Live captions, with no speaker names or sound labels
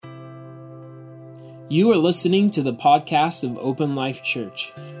You are listening to the podcast of Open Life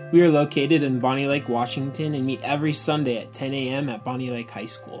Church. We are located in Bonnie Lake, Washington, and meet every Sunday at 10 a.m. at Bonnie Lake High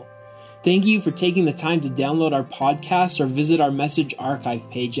School. Thank you for taking the time to download our podcast or visit our message archive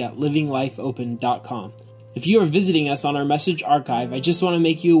page at livinglifeopen.com. If you are visiting us on our message archive, I just want to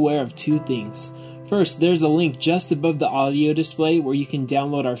make you aware of two things. First, there's a link just above the audio display where you can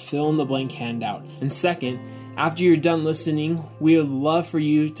download our fill-in-the-blank handout. And second, after you're done listening, we would love for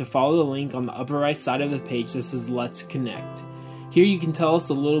you to follow the link on the upper right side of the page that says Let's Connect. Here you can tell us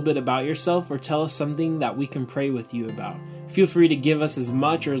a little bit about yourself or tell us something that we can pray with you about. Feel free to give us as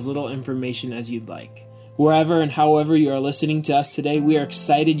much or as little information as you'd like. Wherever and however you are listening to us today, we are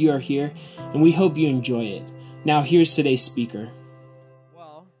excited you are here and we hope you enjoy it. Now here's today's speaker.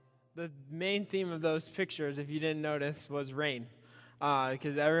 Well, the main theme of those pictures, if you didn't notice, was rain.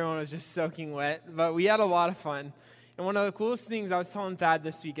 Because everyone was just soaking wet. But we had a lot of fun. And one of the coolest things I was telling Thad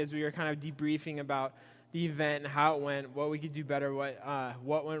this week as we were kind of debriefing about the event and how it went, what we could do better,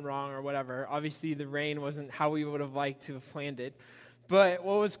 what went wrong or whatever. Obviously, the rain wasn't how we would have liked to have planned it. But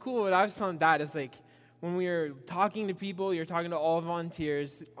what was cool, what I was telling Thad is like, when we were talking to people, you're talking to all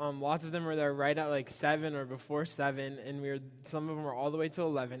volunteers, lots of them were there right at 7 or before 7, and some of them were all the way till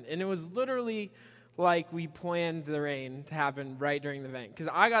 11. And it was literally like we planned the rain to happen right during the event.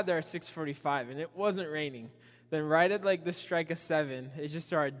 Because I got there at 6:45, and it wasn't raining. Then right at the strike of 7, it just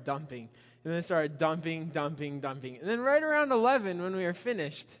started dumping. And then it started dumping. And then right around 11, when we were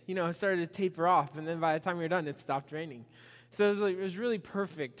finished, it started to taper off. And then by the time we were done, it stopped raining. So it was really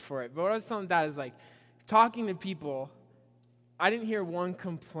perfect for it. But what I was telling Dad is talking to people, I didn't hear one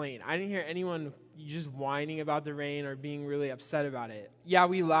complaint. I didn't hear anyone just whining about the rain or being really upset about it. Yeah,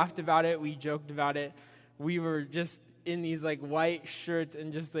 we laughed about it. We joked about it. We were just in these white shirts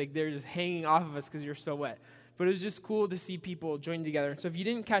and just they were just hanging off of us because you're so wet. But it was just cool to see people join together. And so if you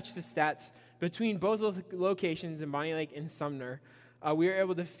didn't catch the stats, between both locations in Bonnie Lake and Sumner, we were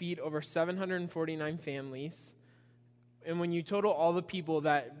able to feed over 749 families. And when you total all the people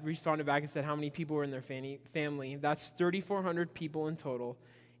that responded back and said how many people were in their family, that's 3,400 people in total.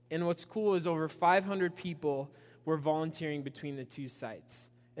 And what's cool is over 500 people were volunteering between the two sites.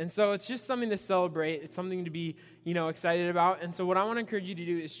 And so it's just something to celebrate. It's something to be, excited about. And so what I want to encourage you to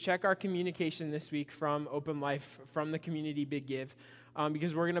do is check our communication this week from Open Life, from the community Big Give,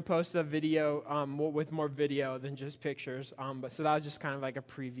 because we're going to post a video with more video than just pictures. So that was just kind of like a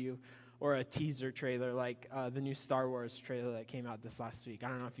preview or a teaser trailer, like the new Star Wars trailer that came out this last week. I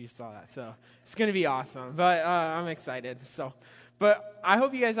don't know if you saw that. So it's going to be awesome. But I'm excited. But I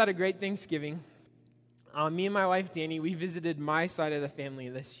hope you guys had a great Thanksgiving. Me and my wife, Danny, we visited my side of the family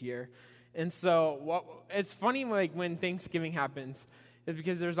this year. And so it's funny when Thanksgiving happens is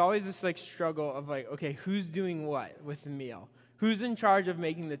because there's always this struggle of okay, who's doing what with the meal? Who's in charge of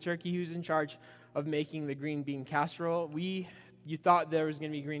making the turkey? Who's in charge of making the green bean casserole? You thought there was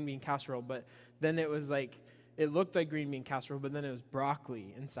going to be green bean casserole, but then it was it looked like green bean casserole, but then it was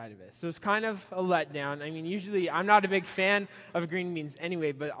broccoli inside of it. So it's kind of a letdown. I mean, usually I'm not a big fan of green beans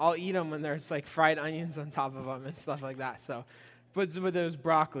anyway, but I'll eat them when there's fried onions on top of them and stuff like that. So, but there was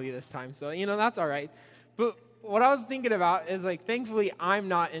broccoli this time. So, that's all right. But what I was thinking about is thankfully I'm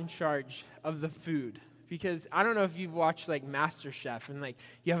not in charge of the food because I don't know if you've watched MasterChef and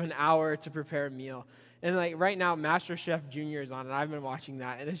you have an hour to prepare a meal. And right now MasterChef Junior is on and I've been watching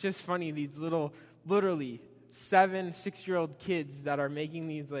that. And it's just funny, these literally 6-year-old kids that are making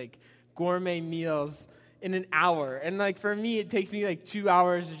these gourmet meals in an hour. And for me, it takes me 2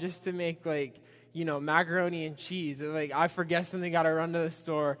 hours just to make macaroni and cheese. And I forget something, got to run to the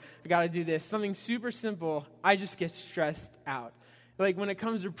store. I got to do this. Something super simple. I just get stressed out. When it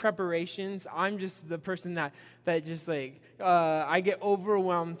comes to preparations, I'm just the person that just I get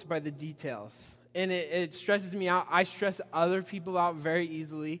overwhelmed by the details. And it stresses me out. I stress other people out very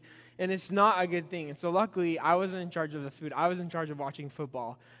easily. And it's not a good thing. And so luckily, I wasn't in charge of the food. I was in charge of watching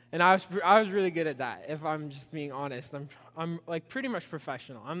football. And I was really good at that, if I'm just being honest. I'm pretty much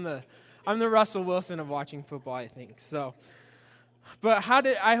professional. I'm the Russell Wilson of watching football, I think. So, but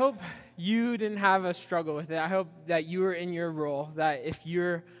I hope you didn't have a struggle with it. I hope that you were in your role, that if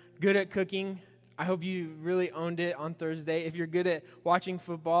you're good at cooking, I hope you really owned it on Thursday. If you're good at watching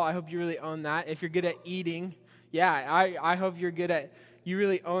football, I hope you really own that. If you're good at eating, I hope you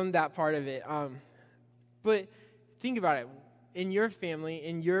really own that part of it. But think about it. In your family,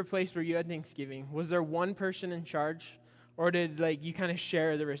 in your place where you had Thanksgiving, was there one person in charge? Or did you kind of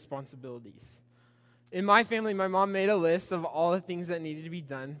share the responsibilities? In my family, my mom made a list of all the things that needed to be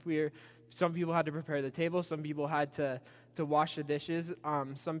done. Some people had to prepare the table. Some people had to wash the dishes.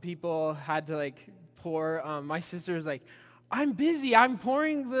 Some people had to pour. My sister's I'm busy. I'm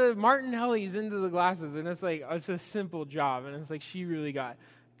pouring the Martinellis into the glasses. And it's like, it's a simple job. And it's like she really got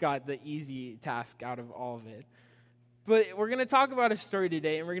the easy task out of all of it. But we're going to talk about a story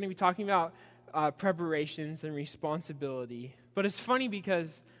today, and we're going to be talking about preparations and responsibility. But it's funny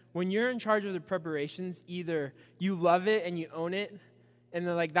because when you're in charge of the preparations, either you love it and you own it, and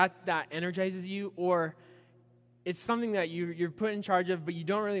then like that energizes you, or it's something that you're put in charge of, but you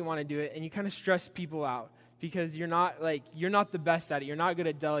don't really want to do it, and you kind of stress people out because you're not the best at it. You're not good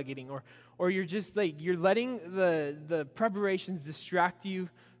at delegating, or you're just like you're letting the preparations distract you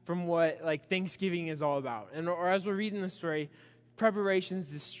from what like Thanksgiving is all about. And or as we're reading the story,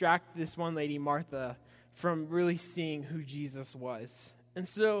 preparations distract this one lady, Martha, from really seeing who Jesus was. And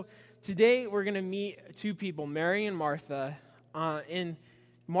so today we're going to meet two people, Mary and Martha. And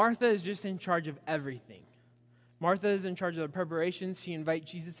Martha is just in charge of everything. Martha is in charge of the preparations. She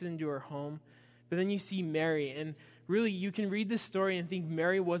invites Jesus into her home. But then you see Mary, and really you can read this story and think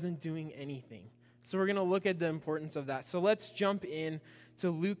Mary wasn't doing anything. So we're going to look at the importance of that. So let's jump in to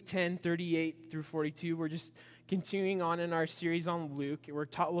Luke 10:38 through 42. We're just continuing on in our series on Luke. We're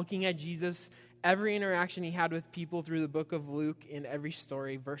looking at Jesus, every interaction he had with people through the book of Luke in every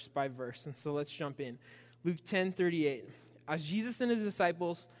story, verse by verse. And so let's jump in. Luke 10:38. As Jesus and his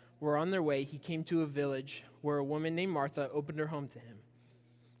disciples were on their way, he came to a village where a woman named Martha opened her home to him.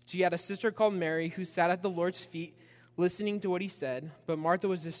 She had a sister called Mary who sat at the Lord's feet listening to what he said, but Martha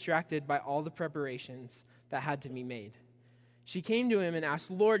was distracted by all the preparations that had to be made. She came to him and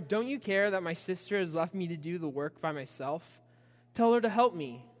asked, "Lord, don't you care that my sister has left me to do the work by myself? Tell her to help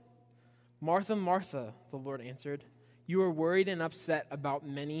me." "Martha, Martha," the Lord answered, "you are worried and upset about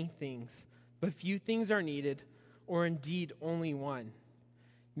many things, but few things are needed, or indeed only one.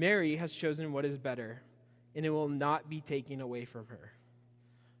 Mary has chosen what is better, and it will not be taken away from her."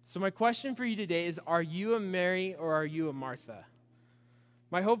 So my question for you today is, are you a Mary or are you a Martha?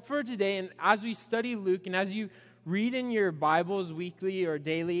 My hope for today, and as we study Luke, and as you read in your Bibles weekly or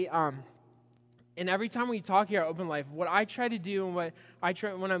daily, and every time we talk here at Open Life, what I try to do and what I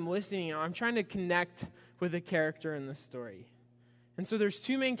try when I'm listening, I'm trying to connect with a character in the story. And so there's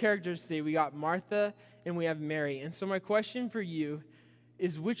two main characters today. We got Martha and we have Mary. And so my question for you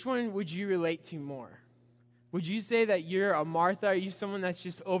is, which one would you relate to more? Would you say that you're a Martha? Are you someone that's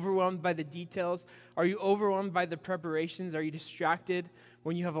just overwhelmed by the details? Are you overwhelmed by the preparations? Are you distracted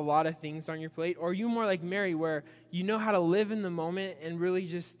when you have a lot of things on your plate? Or are you more like Mary, where you know how to live in the moment and really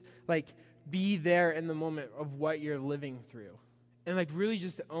just like be there in the moment of what you're living through and like really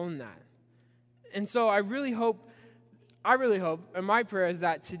just own that? And so I really hope, and my prayer is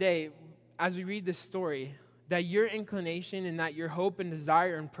that today, as we read this story, that your inclination and that your hope and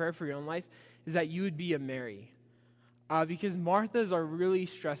desire and prayer for your own life is that you would be a Mary. Because Marthas are really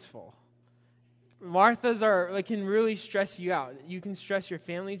stressful. Marthas can really stress you out. You can stress your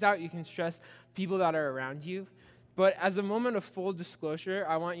families out. You can stress people that are around you. But as a moment of full disclosure,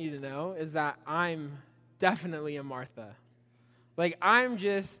 I want you to know is that I'm definitely a Martha. Like, I'm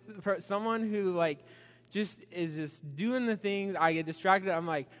just someone who just is just doing the things. I get distracted. I'm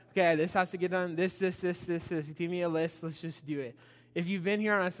like, okay, this has to get done. This. Give me a list. Let's just do it. If you've been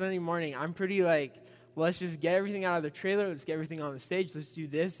here on a Sunday morning, I'm pretty let's just get everything out of the trailer. Let's get everything on the stage. Let's do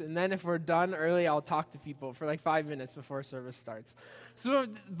this. And then if we're done early, I'll talk to people for 5 minutes before service starts. So,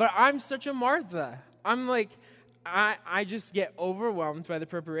 but I'm such a Martha. I'm I just get overwhelmed by the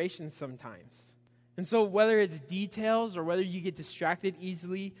preparations sometimes. And so whether it's details or whether you get distracted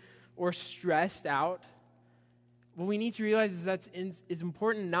easily or stressed out, what we need to realize is that it's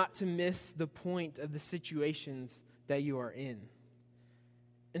important not to miss the point of the situations that you are in.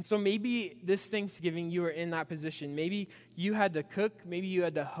 And so maybe this Thanksgiving you were in that position. Maybe you had to cook, maybe you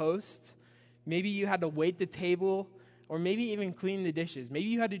had to host, maybe you had to wait the table, or maybe even clean the dishes. Maybe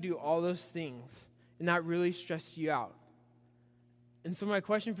you had to do all those things, and that really stressed you out. And so my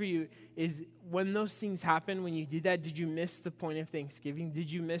question for you is, when those things happen, when you did that, did you miss the point of Thanksgiving? Did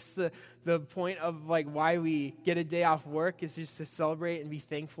you miss the point of why we get a day off work is just to celebrate and be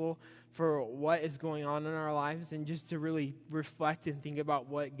thankful for what is going on in our lives and just to really reflect and think about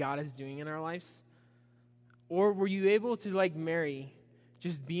what God is doing in our lives? Or were you able to, like Mary,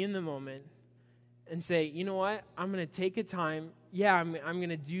 just be in the moment and say, you know what, I'm going to take a time. Yeah, I'm going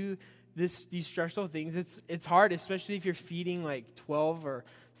to do these stressful things. It's hard, especially if you're feeding 12 or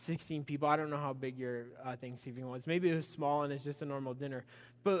 16 people. I don't know how big your Thanksgiving was. Maybe it was small and it's just a normal dinner.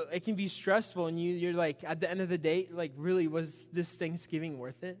 But it can be stressful, and you're at the end of the day, really, was this Thanksgiving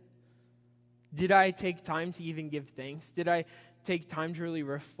worth it? Did I take time to even give thanks? Did I take time to really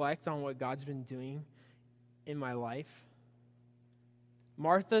reflect on what God's been doing in my life?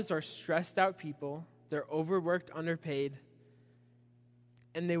 Marthas are stressed out people. They're overworked, underpaid,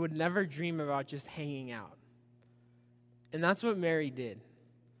 and they would never dream about just hanging out. And that's what Mary did.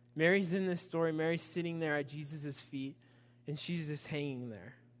 Mary's in this story. Mary's sitting there at Jesus' feet, and she's just hanging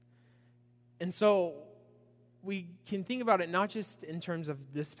there. And so we can think about it not just in terms of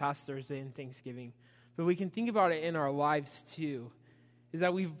this past Thursday and Thanksgiving, but we can think about it in our lives too, is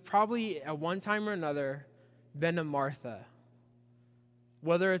that we've probably at one time or another been a Martha.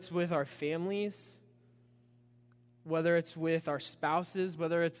 Whether it's with our families, whether it's with our spouses,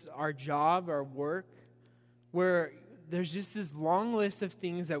 whether it's our job, our work, where there's just this long list of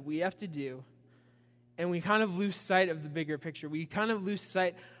things that we have to do, and we kind of lose sight of the bigger picture. We kind of lose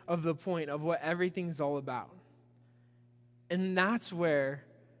sight of the point of what everything's all about. And that's where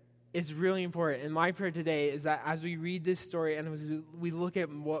it's really important. And my prayer today is that as we read this story and as we look at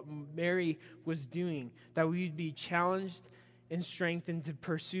what Mary was doing, that we would be challenged and strengthened to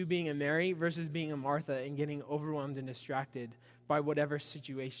pursue being a Mary versus being a Martha and getting overwhelmed and distracted by whatever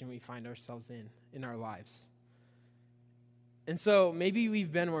situation we find ourselves in our lives. And so maybe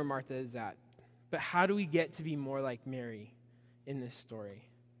we've been where Martha is at, but how do we get to be more like Mary in this story?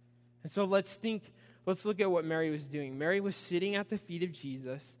 And so let's look at what Mary was doing. Mary was sitting at the feet of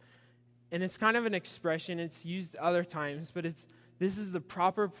Jesus, and it's kind of an expression, it's used other times, but this is the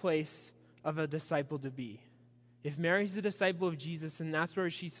proper place of a disciple to be. If Mary's a disciple of Jesus, then that's where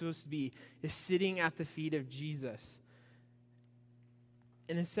she's supposed to be, is sitting at the feet of Jesus.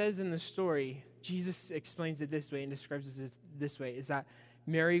 And it says in the story, Jesus explains it this way and describes it this way, is that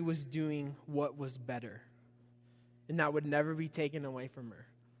Mary was doing what was better, and that would never be taken away from her.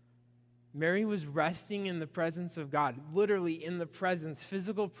 Mary was resting in the presence of God, literally in the presence,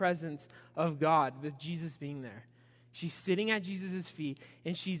 physical presence of God, with Jesus being there. She's sitting at Jesus' feet,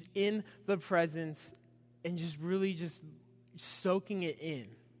 and she's in the presence and just really just soaking it in.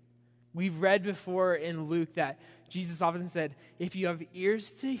 We've read before in Luke that Jesus often said, if you have ears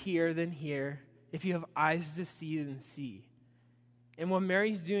to hear, then hear. If you have eyes to see, then see. And what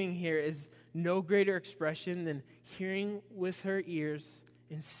Mary's doing here is no greater expression than hearing with her ears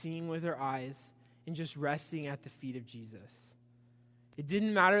and seeing with her eyes and just resting at the feet of Jesus. It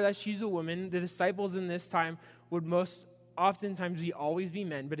didn't matter that she's a woman. The disciples in this time would oftentimes always be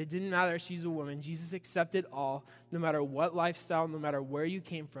men, but it didn't matter if she's a woman. Jesus accepted all, no matter what lifestyle, no matter where you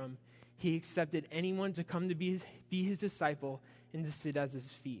came from. He accepted anyone to come to be his disciple and to sit at his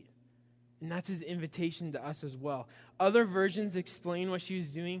feet. And that's his invitation to us as well. Other versions explain what she was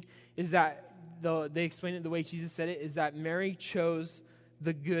doing, is that, they explain it the way Jesus said it, is that Mary chose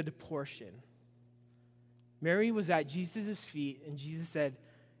the good portion. Mary was at Jesus' feet, and Jesus said,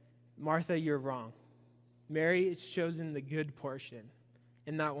 Martha, you're wrong. Mary has chosen the good portion,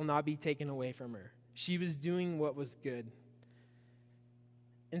 and that will not be taken away from her. She was doing what was good.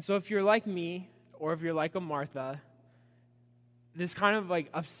 And so if you're like me, or if you're like a Martha, this kind of like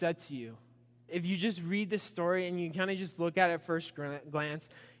upsets you. If you just read this story and you kind of just look at it at first glance,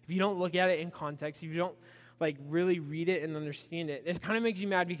 if you don't look at it in context, if you don't like really read it and understand it, it kind of makes you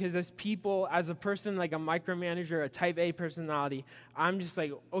mad because as a person, like a micromanager, a type A personality, I'm just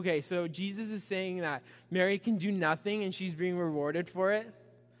like, okay, so Jesus is saying that Mary can do nothing and she's being rewarded for it?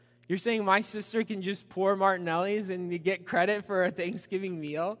 You're saying my sister can just pour Martinelli's and get credit for a Thanksgiving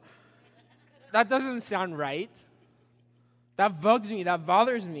meal? That doesn't sound right. That bugs me. That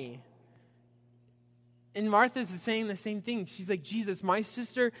bothers me. And Martha's saying the same thing. She's like, Jesus, my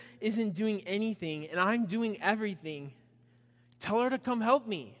sister isn't doing anything, and I'm doing everything. Tell her to come help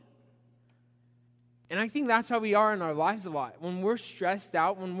me. And I think that's how we are in our lives a lot. When we're stressed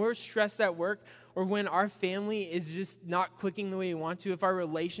out, when we're stressed at work, or when our family is just not clicking the way we want to, if our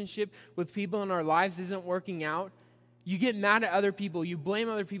relationship with people in our lives isn't working out, you get mad at other people. You blame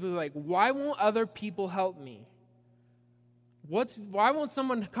other people. You're like, why won't other people help me? Why won't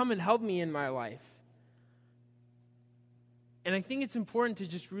someone come and help me in my life? And I think it's important to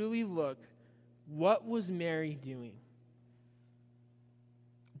just really look, what was Mary doing?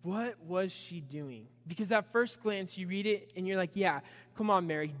 What was she doing? Because at first glance, you read it and you're like, yeah, come on,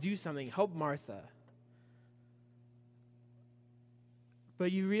 Mary, do something. Help Martha.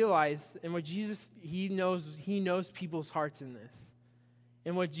 But you realize, and what Jesus, he knows people's hearts in this.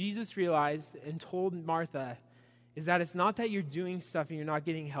 And what Jesus realized and told Martha is that it's not that you're doing stuff and you're not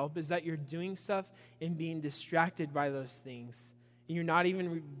getting help, it's that you're doing stuff and being distracted by those things. And you're not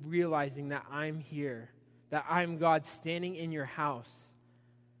even realizing that I'm here, that I'm God standing in your house.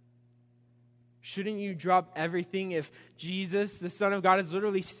 Shouldn't you drop everything if Jesus, the Son of God, is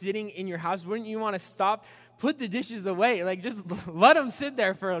literally sitting in your house? Wouldn't you want to stop, put the dishes away, like just let him sit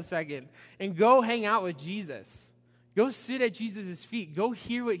there for a second and go hang out with Jesus? Go sit at Jesus' feet. Go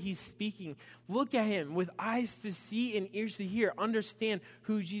hear what he's speaking. Look at him with eyes to see and ears to hear. Understand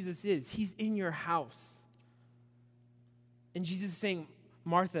who Jesus is. He's in your house. And Jesus is saying,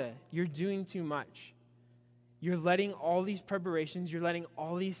 Martha, you're doing too much. You're letting all these preparations, you're letting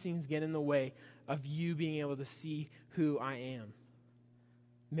all these things get in the way of you being able to see who I am.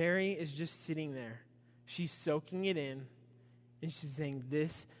 Mary is just sitting there. She's soaking it in, and she's saying,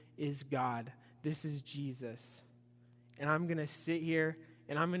 this is God. This is Jesus. And I'm going to sit here,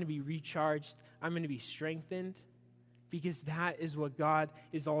 and I'm going to be recharged. I'm going to be strengthened, because that is what God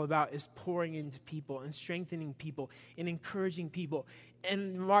is all about, is pouring into people and strengthening people and encouraging people.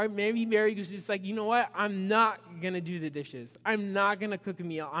 And maybe Mary was just like, you know what? I'm not going to do the dishes. I'm not going to cook a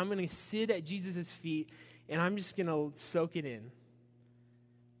meal. I'm going to sit at Jesus' feet, and I'm just going to soak it in.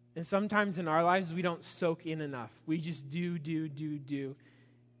 And sometimes in our lives, we don't soak in enough. We just do,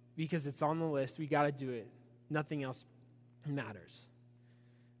 because it's on the list. We got to do it. Nothing else matters.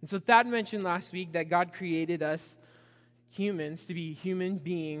 And so Thad mentioned last week that God created us humans to be human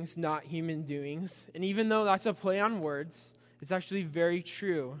beings, not human doings. And even though that's a play on words, it's actually very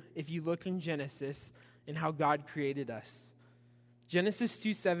true if you look in Genesis and how God created us. Genesis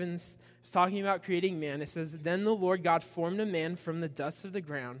 2:7 is talking about creating man. It says, then the Lord God formed a man from the dust of the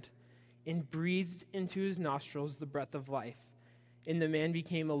ground and breathed into his nostrils the breath of life, and the man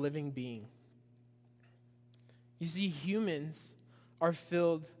became a living being. You see, humans are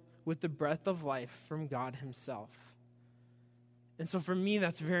filled with the breath of life from God himself. And so for me,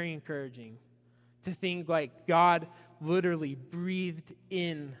 that's very encouraging to think like God literally breathed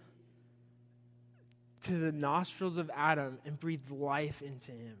in to the nostrils of Adam and breathed life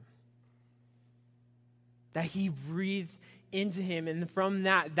into him. That he breathed into him, and from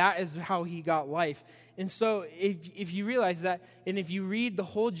that is how he got life. And so if you realize that, and if you read the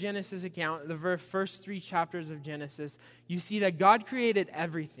whole Genesis account, the first 3 chapters of Genesis, you see that God created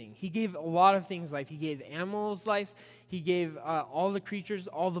everything. He gave a lot of things life. He gave animals life. He gave all the creatures,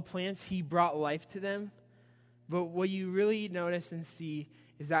 all the plants. He brought life to them. But what you really notice and see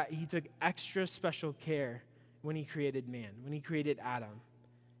is that he took extra special care when he created man, when he created Adam.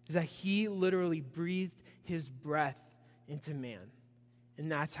 Is that he literally breathed his breath into man.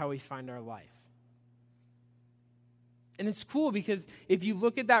 And that's how we find our life. And it's cool because if you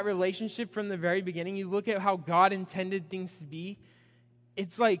look at that relationship from the very beginning, you look at how God intended things to be,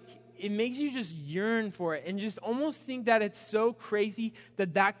 it's like, it makes you just yearn for it and just almost think that it's so crazy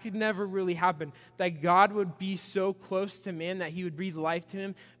that could never really happen. That God would be so close to man that he would breathe life to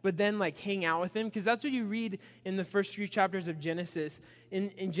him, but then like hang out with him. Because that's what you read in the first 3 chapters of Genesis.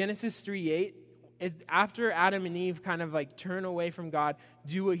 In Genesis 3:8, after Adam and Eve kind of like turn away from God,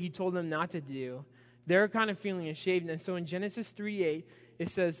 do what he told them not to do, they're kind of feeling ashamed. And so in Genesis 3:8, it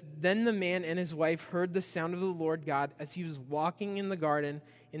says, then the man and his wife heard the sound of the Lord God as he was walking in the garden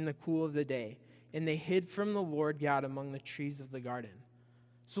in the cool of the day. And they hid from the Lord God among the trees of the garden.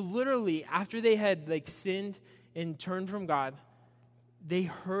 So literally, after they had like sinned and turned from God, they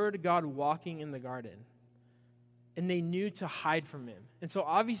heard God walking in the garden. And they knew to hide from him. And so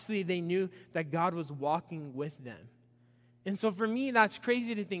obviously they knew that God was walking with them. And so for me, that's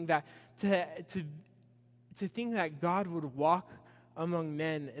crazy to think that, to think that God would walk among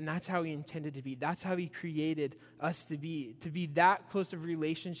men, and that's how he intended to be. That's how he created us to be that close of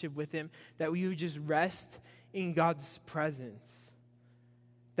relationship with him, that we would just rest in God's presence.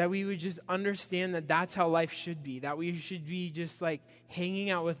 That we would just understand that that's how life should be, that we should be just like hanging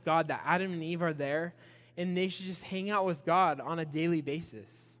out with God, that Adam and Eve are there, and they should just hang out with God on a daily basis.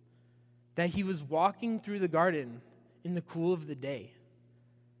 That he was walking through the garden in the cool of the day,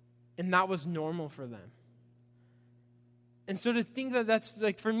 and that was normal for them. And so to think that that's,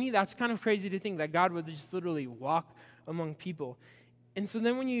 like, for me, that's kind of crazy to think that God would just literally walk among people. And so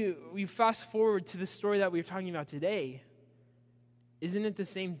then when you fast forward to the story that we're talking about today, isn't it the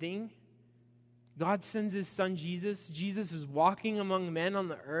same thing? God sends his son Jesus. Jesus is walking among men on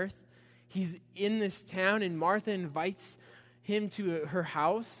the earth. He's in this town, and Martha invites him to her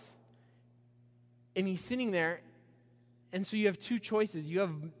house. And he's sitting there. And so you have 2 choices. You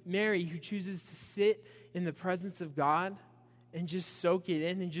have Mary, who chooses to sit in the presence of God and just soak it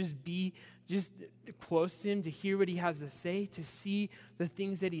in and just be just close to him, to hear what he has to say, to see the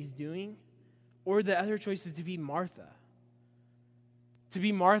things that he's doing. Or the other choice is to be Martha. To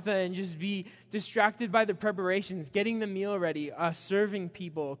be Martha and just be distracted by the preparations, getting the meal ready, serving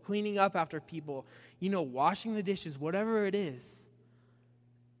people, cleaning up after people, washing the dishes, whatever it is.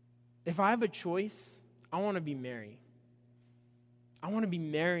 If I have a choice, I want to be Mary. I want to be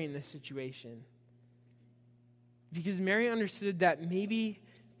Mary in this situation. Because Mary understood that maybe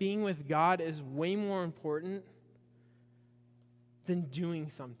being with God is way more important than doing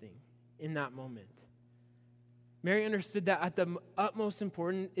something in that moment. Mary understood that at the utmost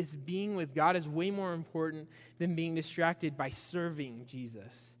important is being with God is way more important than being distracted by serving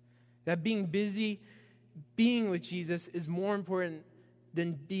Jesus. That being busy being with Jesus is more important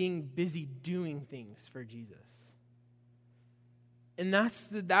than being busy doing things for Jesus. And that's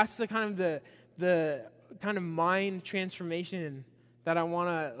the kind of mind transformation that I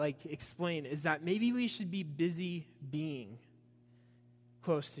want to explain, is that maybe we should be busy being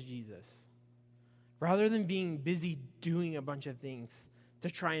close to Jesus rather than being busy doing a bunch of things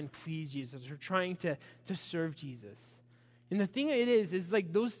to try and please Jesus or trying to serve Jesus. And the thing is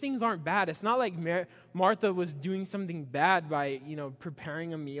like those things aren't bad. It's not like Martha was doing something bad by,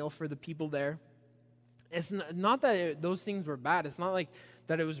 preparing a meal for the people there. It's not that those things were bad. It's not like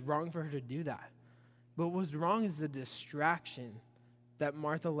that it was wrong for her to do that. But what was wrong is the distraction that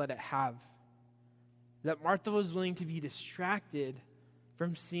Martha let it have. That Martha was willing to be distracted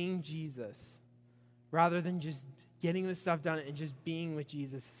from seeing Jesus rather than just getting the stuff done and just being with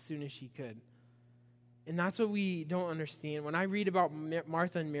Jesus as soon as she could. And that's what we don't understand. When I read about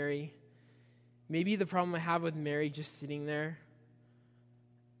Martha and Mary, maybe the problem I have with Mary just sitting there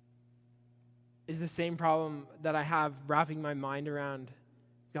is the same problem that I have wrapping my mind around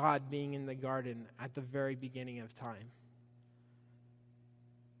God being in the garden at the very beginning of time.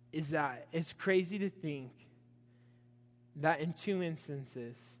 Is that it's crazy to think that in two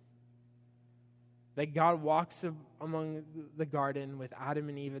instances that God walks among the garden with Adam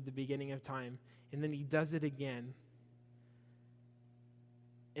and Eve at the beginning of time, and then he does it again.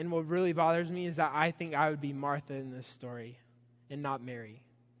 And what really bothers me is that I think I would be Martha in this story and not Mary.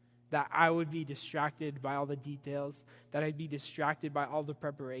 That I would be distracted by all the details, that I'd be distracted by all the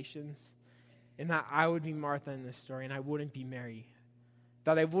preparations, and that I would be Martha in this story and I wouldn't be Mary.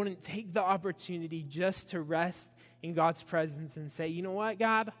 That I wouldn't take the opportunity just to rest in God's presence and say, you know what,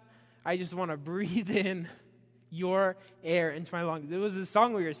 God? I just want to breathe in your air into my lungs. It was a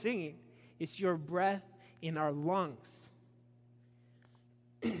song we were singing. It's your breath in our lungs.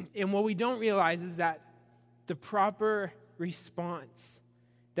 And what we don't realize is that the proper response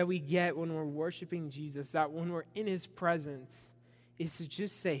that we get when we're worshiping Jesus, that when we're in his presence, is to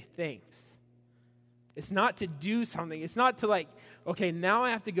just say thanks. It's not to do something. It's not to okay, now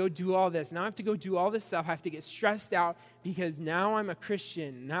I have to go do all this. Now I have to go do all this stuff. I have to get stressed out because now I'm a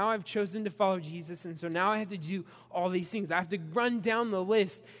Christian. Now I've chosen to follow Jesus, and so now I have to do all these things. I have to run down the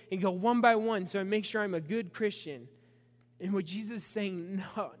list and go one by one so I make sure I'm a good Christian. And what Jesus is saying,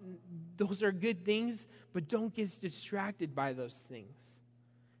 no, those are good things, but don't get distracted by those things.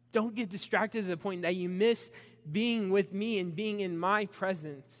 Don't get distracted to the point that you miss being with me and being in my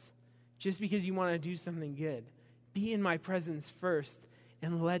presence just because you want to do something good. Be in my presence first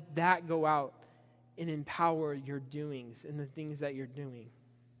and let that go out and empower your doings and the things that you're doing.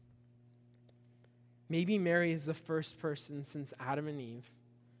 Maybe Mary is the first person since Adam and Eve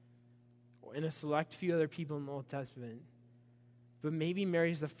and a select few other people in the Old Testament. But maybe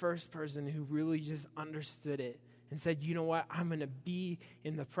Mary's the first person who really just understood it and said, you know what, I'm going to be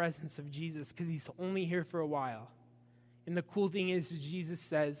in the presence of Jesus because he's only here for a while. And the cool thing is Jesus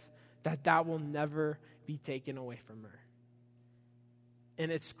says that will never be taken away from her.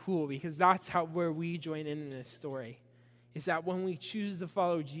 And it's cool because that's where we join in this story, is that when we choose to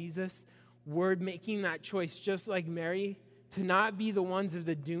follow Jesus, we're making that choice just like Mary, to not be the ones of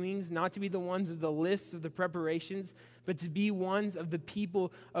the doings, not to be the ones of the lists of the preparations, but to be ones of the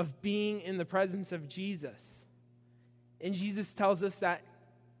people of being in the presence of Jesus. And Jesus tells us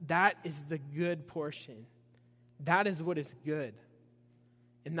that is the good portion. That is what is good.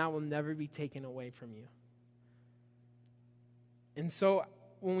 And that will never be taken away from you. And so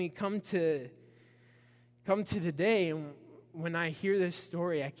when we come to today, and when I hear this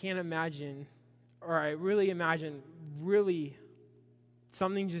story, I can't imagine, or I really imagine,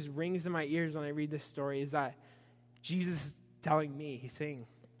 something just rings in my ears when I read this story, is that Jesus is telling me, he's saying,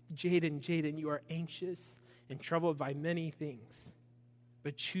 Jaden, you are anxious and troubled by many things,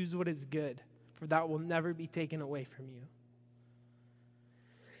 but choose what is good, for that will never be taken away from you.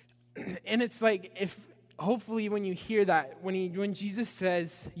 And it's like, if hopefully when you hear that, when Jesus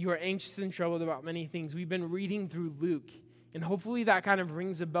says you are anxious and troubled about many things, we've been reading through Luke, and hopefully that kind of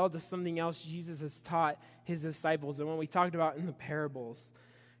rings a bell to something else Jesus has taught his disciples and what we talked about in the parables.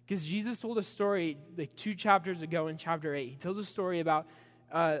 Because Jesus told a story 2 chapters ago in chapter 8. He tells a story about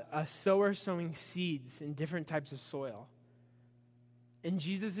a sower sowing seeds in different types of soil. And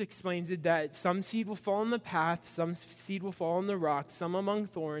Jesus explains it that some seed will fall on the path, some seed will fall on the rock, some among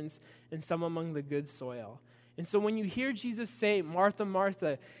thorns, and some among the good soil. And so when you hear Jesus say, Martha,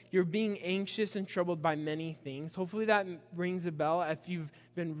 Martha, you're being anxious and troubled by many things, hopefully that rings a bell. If you've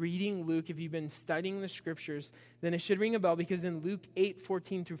been reading Luke, if you've been studying the scriptures, then it should ring a bell, because in Luke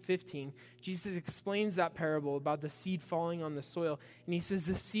 8:14-15, Jesus explains that parable about the seed falling on the soil. And he says,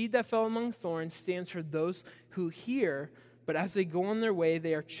 the seed that fell among thorns stands for those who hear, but as they go on their way,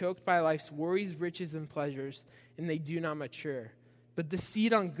 they are choked by life's worries, riches, and pleasures, and they do not mature. But the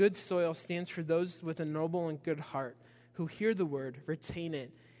seed on good soil stands for those with a noble and good heart, who hear the word, retain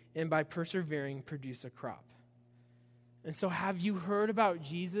it, and by persevering produce a crop. And so have you heard about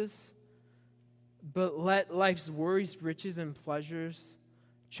Jesus, but let life's worries, riches, and pleasures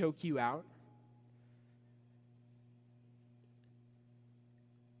choke you out?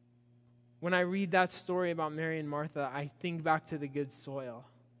 When I read that story about Mary and Martha, I think back to the good soil.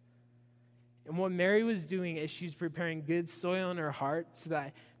 And what Mary was doing is she's preparing good soil in her heart so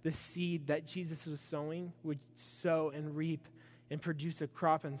that the seed that Jesus was sowing would sow and reap and produce a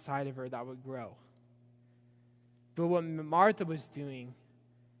crop inside of her that would grow. But what Martha was doing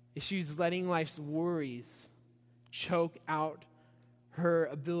is she was letting life's worries choke out her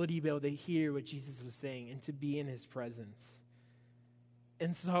ability to be able to hear what Jesus was saying and to be in his presence.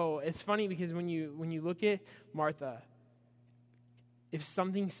 And so it's funny because when you look at Martha, if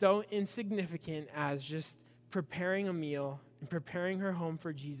something so insignificant as just preparing a meal and preparing her home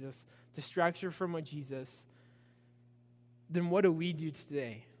for Jesus distracts her from what Jesus, then what do we do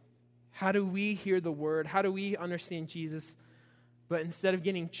today? How do we hear the word? How do we understand Jesus? But instead of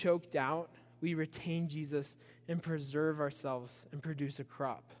getting choked out, we retain Jesus and preserve ourselves and produce a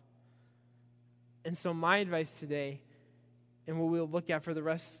crop. And so my advice today, and what we'll look at for the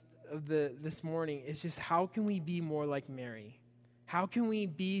rest of this morning, is just how can we be more like Mary? How can we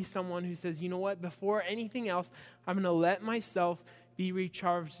be someone who says, you know what, before anything else, I'm going to let myself be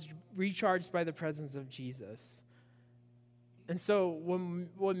recharged by the presence of Jesus. And so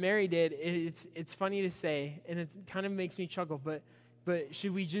what Mary did, it's funny to say, and it kind of makes me chuckle, but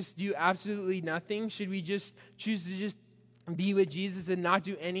should we just do absolutely nothing? Should we just choose to just be with Jesus and not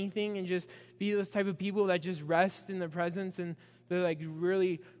do anything and just be those type of people that just rest in the presence, and they're like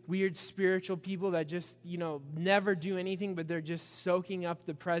really weird spiritual people that just, never do anything, but they're just soaking up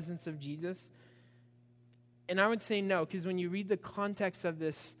the presence of Jesus? And I would say no, because when you read the context of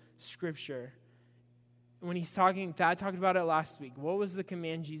this scripture, when Dad talked about it last week, what was the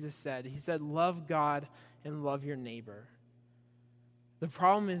command Jesus said? He said, love God and love your neighbor. The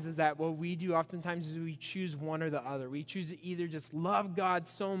problem is that what we do oftentimes is we choose one or the other. We choose to either just love God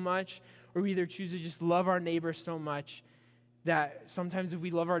so much, or we either choose to just love our neighbor so much that sometimes if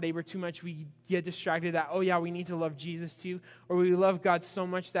we love our neighbor too much, we get distracted that, oh yeah, we need to love Jesus too. Or we love God so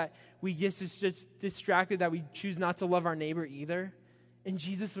much that we get just distracted that we choose not to love our neighbor either. And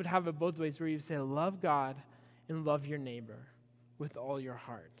Jesus would have it both ways, where he would say, love God and love your neighbor with all your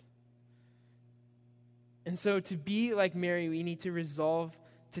heart. And so to be like Mary, we need to resolve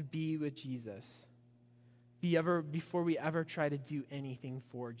to be with Jesus before we ever try to do anything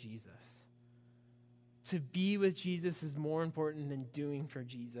for Jesus. To be with Jesus is more important than doing for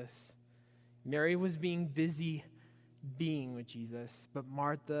Jesus. Mary was being busy being with Jesus, but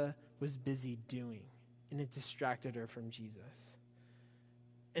Martha was busy doing, and it distracted her from Jesus.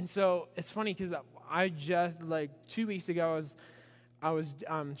 And so it's funny because I just, 2 weeks ago, I was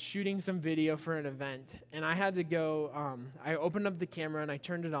shooting some video for an event, and I had to go, I opened up the camera and I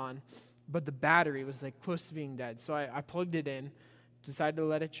turned it on, but the battery was close to being dead. So I plugged it in, decided to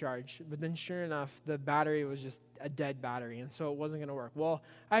let it charge, but then sure enough, the battery was just a dead battery, and so it wasn't going to work. Well,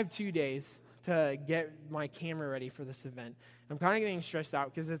 I have 2 days to get my camera ready for this event. I'm kind of getting stressed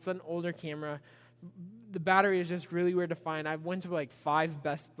out because it's an older camera. The battery is just really weird to find. I went to 5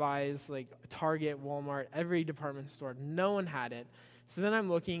 Best Buys, Target, Walmart, every department store. No one had it. So then I'm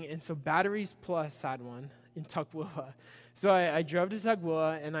looking, and so Batteries Plus had one in Tukwila. So I drove to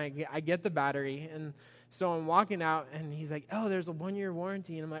Tukwila, and I get the battery, and so I'm walking out, and he's like, oh, there's a 1-year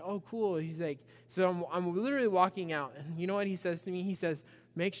warranty. And I'm like, oh, cool. He's like, so I'm literally walking out, and you know what he says to me? He says,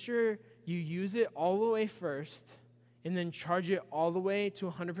 make sure you use it all the way first, and then charge it all the way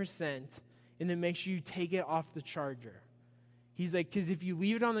to 100%, and then make sure you take it off the charger. He's like, because if you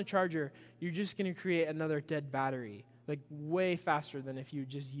leave it on the charger, you're just going to create another dead battery, way faster than if you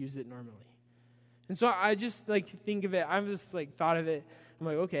just use it normally. And so I just think of it, I've just thought of it. I'm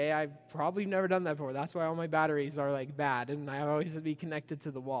like, okay, I've probably never done that before. That's why all my batteries are bad, and I always have to be connected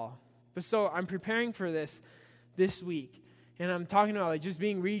to the wall. But so I'm preparing for this week, and I'm talking about just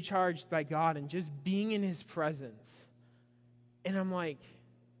being recharged by God and just being in his presence. And I'm like,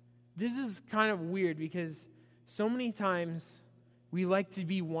 this is kind of weird because so many times We like to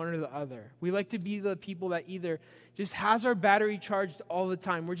be one or the other. We like to be the people that either just has our battery charged all the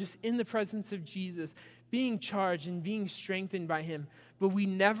time. We're just in the presence of Jesus, being charged and being strengthened by him. But we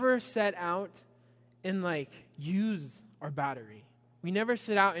never set out and use our battery. We never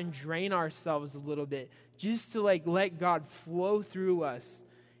set out and drain ourselves a little bit just to let God flow through us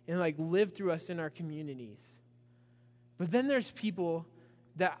and live through us in our communities. But then there's people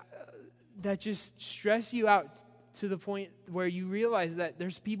that just stress you out to the point where you realize that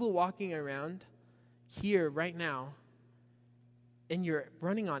there's people walking around here right now and you're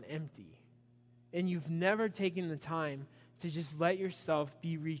running on empty. And you've never taken the time to just let yourself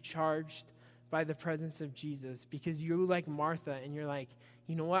be recharged by the presence of Jesus, because you're like Martha and you're like,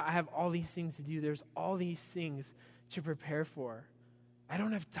 you know what? I have all these things to do. There's all these things to prepare for. I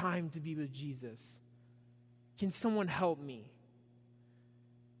don't have time to be with Jesus. Can someone help me?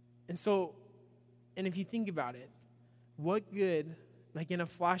 And if you think about it, what good, in a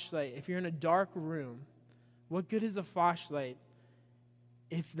flashlight, if you're in a dark room, what good is a flashlight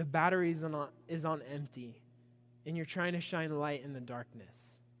if the battery is on empty and you're trying to shine light in the darkness?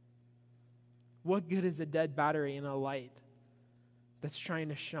 What good is a dead battery in a light that's trying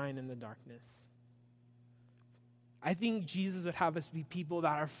to shine in the darkness? I think Jesus would have us be people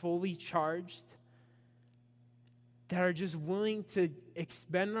that are fully charged, that are just willing to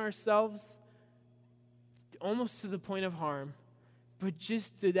expend ourselves almost to the point of harm, but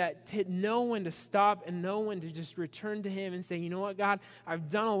just to know when to stop and know when to just return to him and say, you know what, God, I've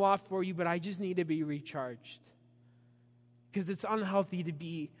done a lot for you, but I just need to be recharged. Because it's unhealthy to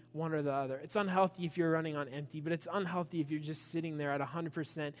be one or the other. It's unhealthy if you're running on empty, but it's unhealthy if you're just sitting there at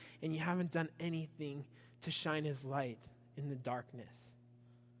 100% and you haven't done anything to shine his light in the darkness.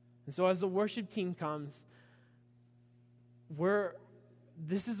 And so as the worship team comes,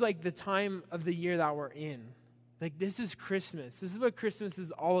 this is the time of the year that we're in. This is Christmas. This is what Christmas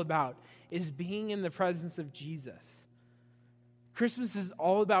is all about, is being in the presence of Jesus. Christmas is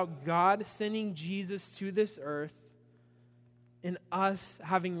all about God sending Jesus to this earth and us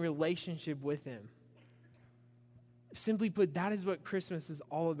having relationship with him. Simply put, that is what Christmas is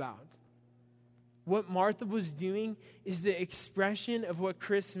all about. What Martha was doing is the expression of what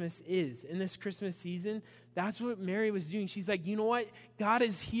Christmas is. In this Christmas season, that's what Mary was doing. She's like, you know what? God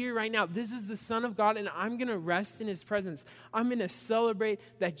is here right now. This is the Son of God, and I'm going to rest in his presence. I'm going to celebrate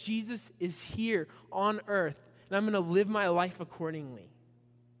that Jesus is here on earth, and I'm going to live my life accordingly.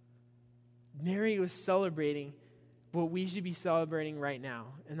 Mary was celebrating what we should be celebrating right now,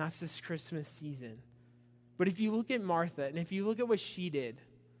 and that's this Christmas season. But if you look at Martha, and if you look at what she did,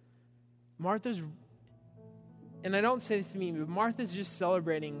 and I don't say this to me, but Martha's just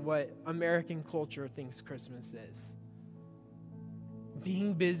celebrating what American culture thinks Christmas is.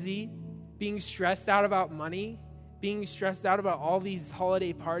 Being busy, being stressed out about money, being stressed out about all these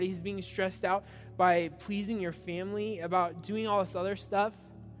holiday parties, being stressed out by pleasing your family, about doing all this other stuff.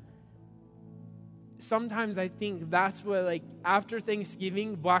 Sometimes I think that's what, after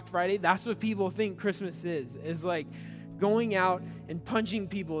Thanksgiving, Black Friday, that's what people think Christmas is going out and punching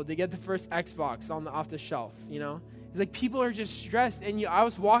people to get the first Xbox off the shelf, It's people are just stressed. And I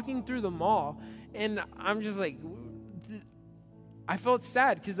was walking through the mall, and I'm just I felt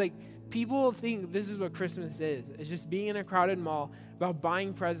sad because people think this is what Christmas is. It's just being in a crowded mall, about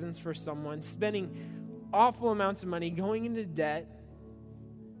buying presents for someone, spending awful amounts of money, going into debt.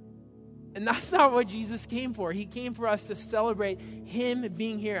 And that's not what Jesus came for. He came for us to celebrate him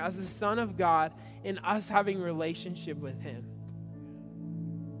being here as the Son of God and us having relationship with him.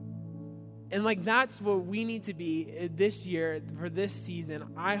 And that's what we need to be this year for this season.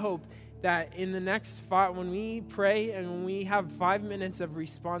 I hope that in the next when we pray and when we have 5 minutes of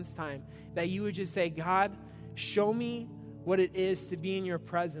response time, that you would just say, God, show me what it is to be in your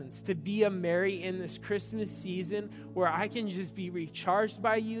presence, to be a Mary in this Christmas season where I can just be recharged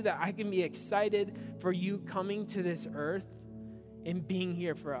by you, that I can be excited for you coming to this earth and being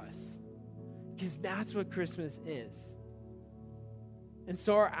here for us. Because that's what Christmas is. And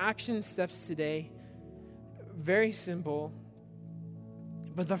so our action steps today, very simple.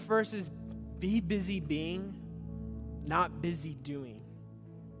 But the first is be busy being, not busy doing.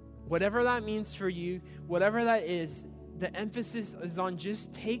 Whatever that means for you, whatever that is, the emphasis is on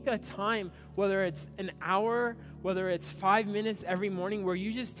just take a time, whether it's an hour, whether it's 5 minutes every morning, where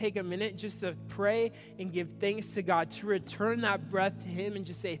you just take a minute just to pray and give thanks to God, to return that breath to him and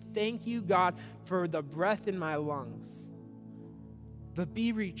just say, thank you, God, for the breath in my lungs. But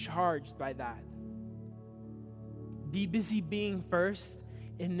be recharged by that. Be busy being first,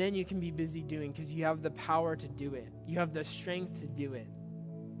 and then you can be busy doing, because you have the power to do it. You have the strength to do it.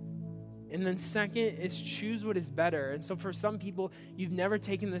 And then second is choose what is better. And so for some people, you've never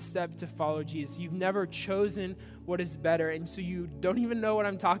taken the step to follow Jesus. You've never chosen what is better. And so you don't even know what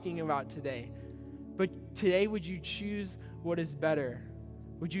I'm talking about today. But today, would you choose what is better?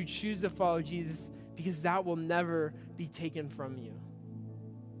 Would you choose to follow Jesus? Because that will never be taken from you.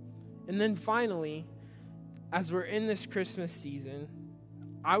 And then finally, as we're in this Christmas season,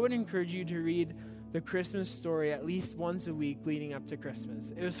 I would encourage you to read the Christmas story at least once a week leading up to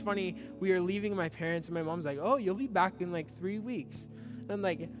Christmas. It was funny, we were leaving my parents and my mom's like, oh, you'll be back in like 3 weeks. And I'm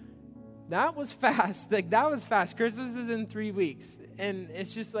like, that was fast. Like, that was fast. Christmas is in 3 weeks. And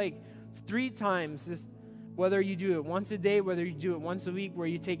it's just like 3 times, whether you do it once a day, whether you do it once a week, where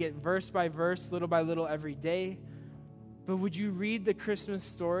you take it verse by verse, little by little every day. But would you read the Christmas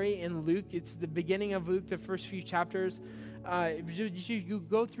story in Luke? It's the beginning of Luke, the first few chapters. You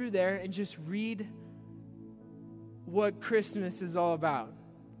go through there and just read what Christmas is all about.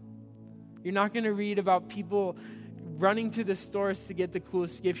 You're not going to read about people running to the stores to get the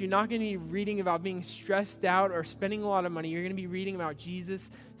coolest gift. You're not going to be reading about being stressed out or spending a lot of money. You're going to be reading about Jesus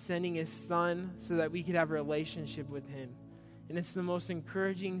sending his son so that we could have a relationship with him. And it's the most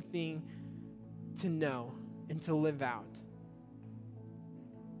encouraging thing to know and to live out.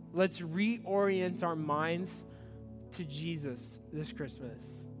 Let's reorient our minds to Jesus this Christmas.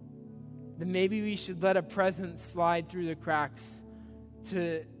 Then maybe we should let a present slide through the cracks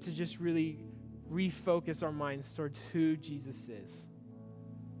to just really refocus our minds towards who Jesus is.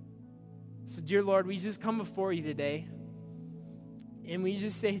 So, dear Lord, we just come before you today, and we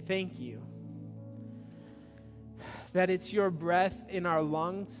just say thank you that it's your breath in our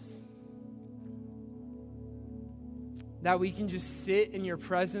lungs, that we can just sit in your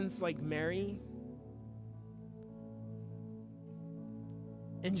presence like Mary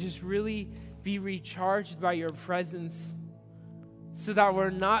and just really be recharged by your presence, so that we're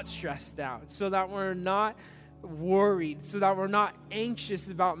not stressed out, so that we're not worried, so that we're not anxious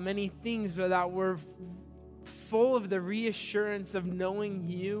about many things, but that we're full of the reassurance of knowing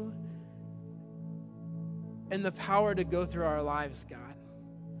you and the power to go through our lives, God.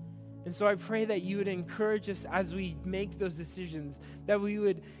 And so I pray that you would encourage us as we make those decisions, that we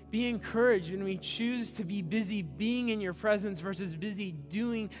would be encouraged when we choose to be busy being in your presence versus busy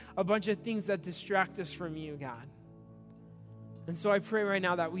doing a bunch of things that distract us from you, God. And so I pray right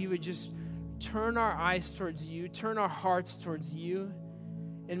now that we would just turn our eyes towards you, turn our hearts towards you,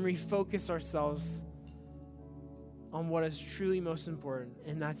 and refocus ourselves on what is truly most important,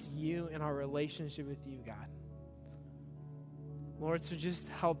 and that's you and our relationship with you, God. Lord, so just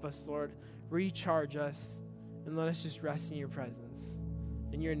help us, Lord. Recharge us, and let us just rest in your presence.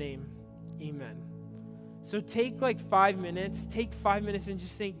 In your name, amen. So take like 5 minutes. Take 5 minutes and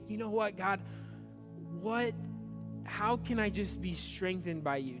just think, you know what, God, how can I just be strengthened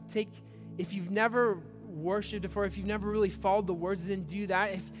by you? If you've never worshiped before, if you've never really followed the words, then do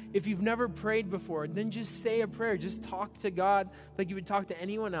that. If you've never prayed before, then just say a prayer. Just talk to God like you would talk to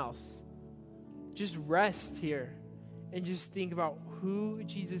anyone else. Just rest here and just think about who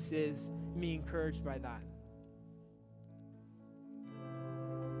Jesus is and be encouraged by that.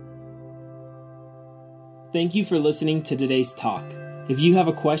 Thank you for listening to today's talk. If you have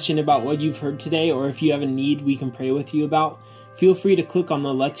a question about what you've heard today, or if you have a need we can pray with you about, feel free to click on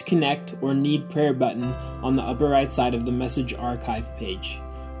the Let's Connect or Need Prayer button on the upper right side of the message archive page.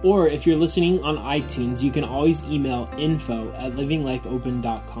 Or if you're listening on iTunes, you can always email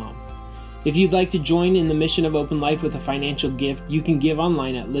info@livinglifeopen.com. If you'd like to join in the mission of Open Life with a financial gift, you can give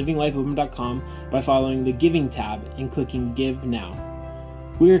online at livinglifeopen.com by following the Giving tab and clicking Give Now.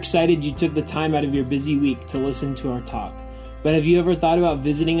 We're excited you took the time out of your busy week to listen to our talk. But have you ever thought about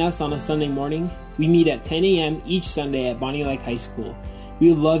visiting us on a Sunday morning? We meet at 10 a.m. each Sunday at Bonnie Lake High School. We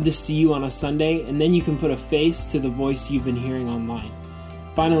would love to see you on a Sunday, and then you can put a face to the voice you've been hearing online.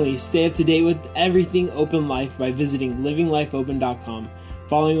 Finally, stay up to date with everything Open Life by visiting livinglifeopen.com,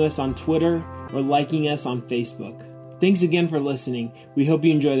 following us on Twitter, or liking us on Facebook. Thanks again for listening. We hope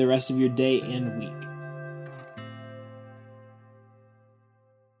you enjoy the rest of your day and week.